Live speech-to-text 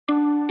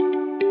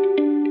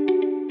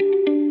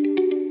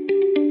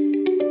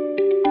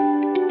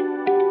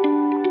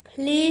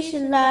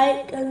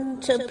like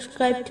and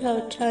subscribe to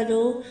our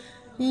channel.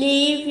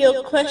 Leave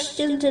your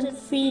questions and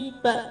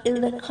feedback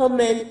in the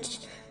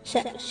comments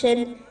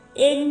section.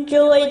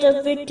 Enjoy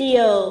the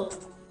video.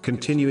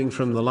 Continuing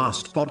from the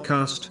last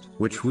podcast,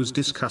 which was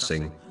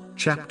discussing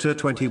chapter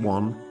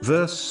 21,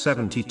 verse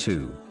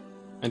 72.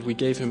 And we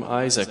gave him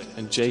Isaac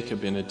and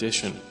Jacob in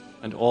addition,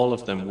 and all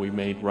of them we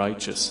made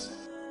righteous.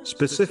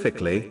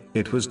 Specifically,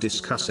 it was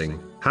discussing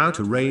how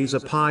to raise a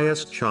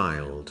pious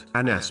child.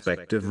 An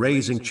aspect of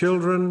raising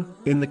children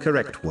in the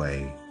correct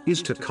way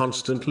is to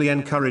constantly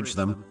encourage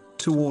them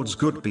towards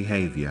good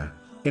behavior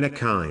in a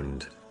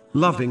kind,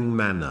 loving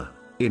manner.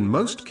 In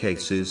most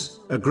cases,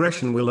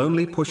 aggression will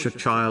only push a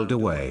child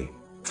away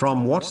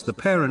from what the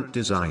parent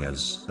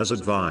desires, as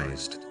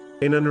advised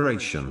in a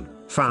narration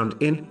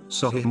found in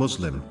Sahih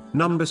Muslim,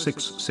 number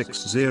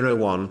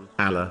 6601.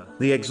 Allah,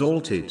 the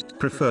Exalted,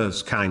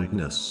 prefers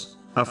kindness.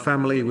 A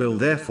family will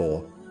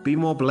therefore be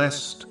more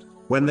blessed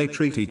when they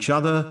treat each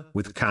other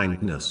with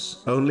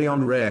kindness. Only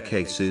on rare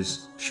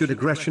cases should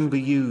aggression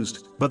be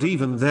used, but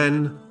even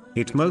then,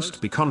 it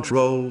must be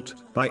controlled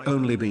by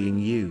only being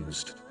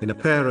used in a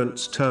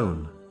parent's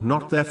tone,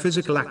 not their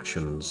physical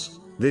actions.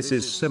 This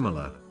is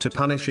similar to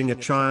punishing a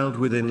child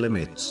within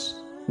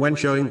limits. When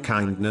showing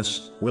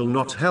kindness will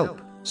not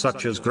help,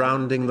 such as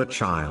grounding the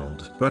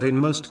child. But in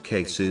most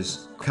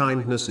cases,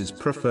 kindness is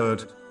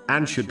preferred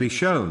and should be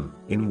shown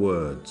in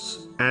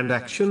words and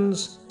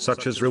actions,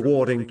 such as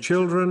rewarding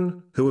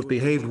children who have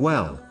behaved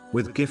well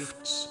with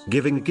gifts.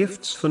 Giving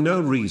gifts for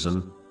no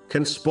reason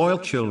can spoil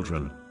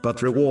children,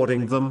 but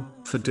rewarding them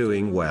for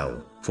doing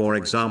well, for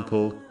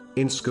example,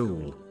 in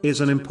school,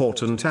 is an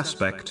important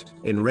aspect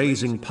in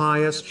raising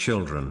pious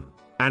children.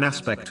 An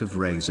aspect of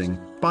raising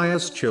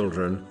pious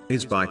children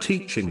is by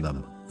teaching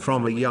them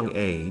from a young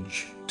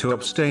age to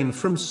abstain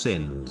from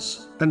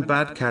sins and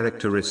bad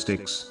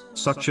characteristics,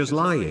 such as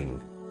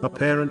lying. A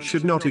parent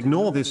should not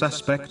ignore this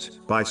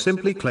aspect by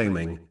simply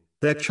claiming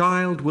their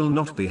child will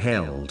not be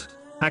held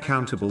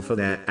accountable for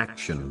their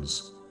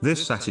actions.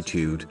 This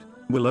attitude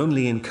will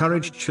only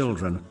encourage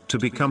children to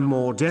become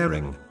more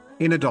daring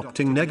in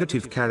adopting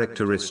negative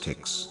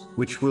characteristics,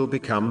 which will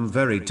become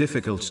very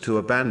difficult to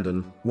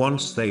abandon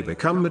once they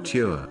become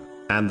mature,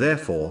 and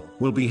therefore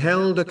will be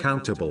held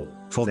accountable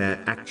for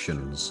their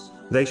actions.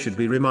 They should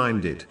be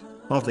reminded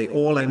of the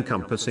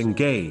all-encompassing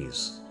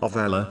gaze of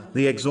Allah,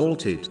 the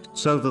Exalted,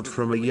 so that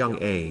from a young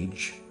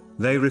age,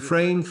 they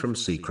refrain from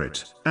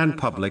secret and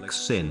public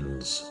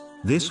sins.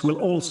 This will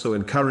also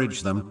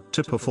encourage them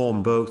to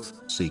perform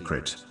both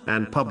secret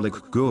and public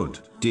good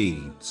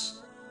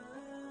deeds.